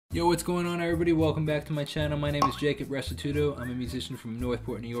Yo, what's going on everybody? Welcome back to my channel. My name is Jacob Restituto. I'm a musician from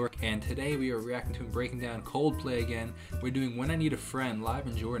Northport, New York, and today we are reacting to and breaking down Coldplay again. We're doing When I Need a Friend live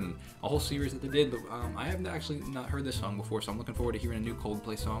in Jordan, a whole series that they did. I have actually not heard this song before, so I'm looking forward to hearing a new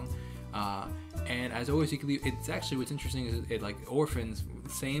Coldplay song. And as always, you can leave, it's actually what's interesting is it like Orphans,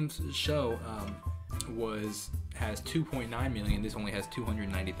 same show, has 2.9 million. This only has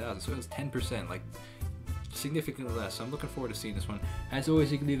 290,000, so it was 10%, like significantly less. So I'm looking forward to seeing this one. As always,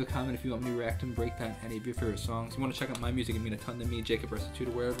 you can leave a comment if you want me to react and break down any of your favorite songs. If you want to check out my music, it mean a ton to me, Jacob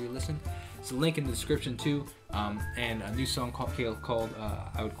Restituto, wherever you listen. It's a link in the description too. And a new song called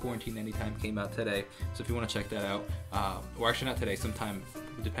I Would Quarantine Anytime came out today. So if you want to check that out, or actually not today, sometime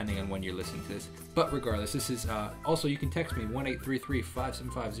depending on when you're listening to this. But regardless, this is also you can text me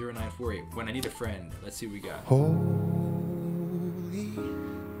 1-833-575-0948 when I need a friend. Let's see what we got.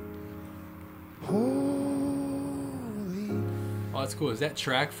 Oh, that's cool. Is that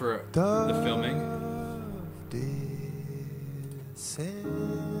track for the filming?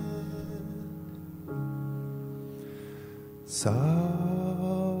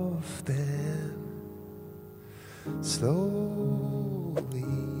 Soft and slowly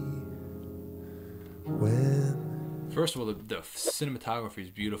when... First of all, the cinematography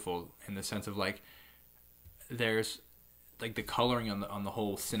is beautiful in the sense of like there's like the coloring on the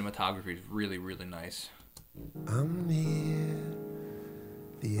whole cinematography is really, really nice. I'm near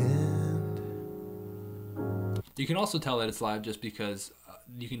the end. You can also tell that it's live just because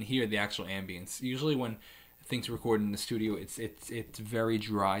you can hear the actual ambience. Usually when things are recorded in the studio, it's very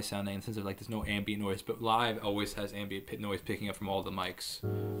dry sounding in the sense of like there's no ambient noise, but live always has ambient noise picking up from all the mics.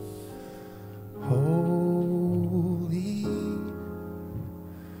 Holy,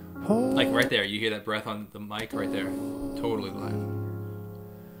 holy, like right there, you hear that breath on the mic right there. Totally live.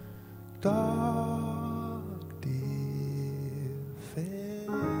 dark defense.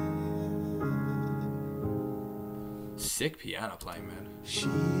 Sick piano playing, man.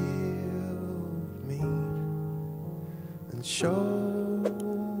 Shield me and show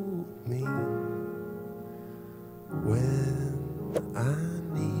me when I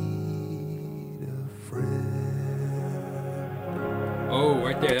need a friend. Oh,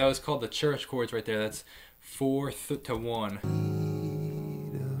 right there, that was called the church chords right there. That's 4-1.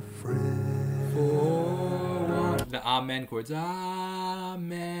 Need a friend. 4-1. The amen chords.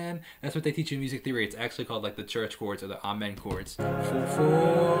 Amen. That's what they teach you in music theory. It's actually called like the church chords or the amen chords. 4-1.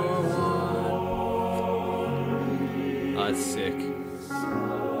 Oh, that's sick.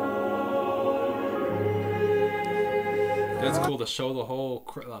 That's cool to show the whole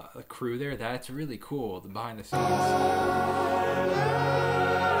crew there. That's really cool. The behind the scenes.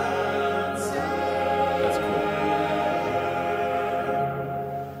 That's cool.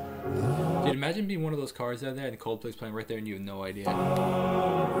 Dude, imagine being one of those cars out there and Coldplay's playing right there and you have no idea.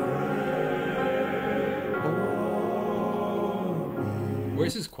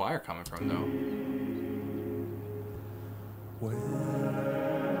 Where's his choir coming from, though?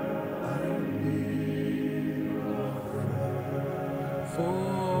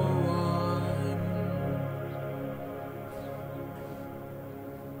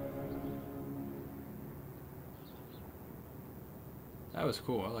 That was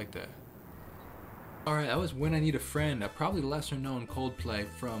cool. I like that. Alright, that was When I Need a Friend, a probably lesser known Coldplay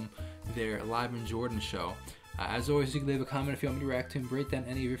from their Live in Jordan show. As always, you can leave a comment if you want me to react to and break down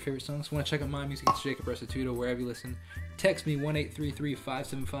any of your favorite songs. If you want to check out my music, it's Jacob Restituto, wherever you listen. Text me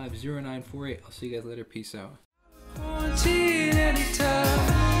 1-833-575-0948. I'll see you guys later. Peace out. Quarantine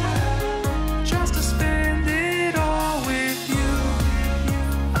anytime.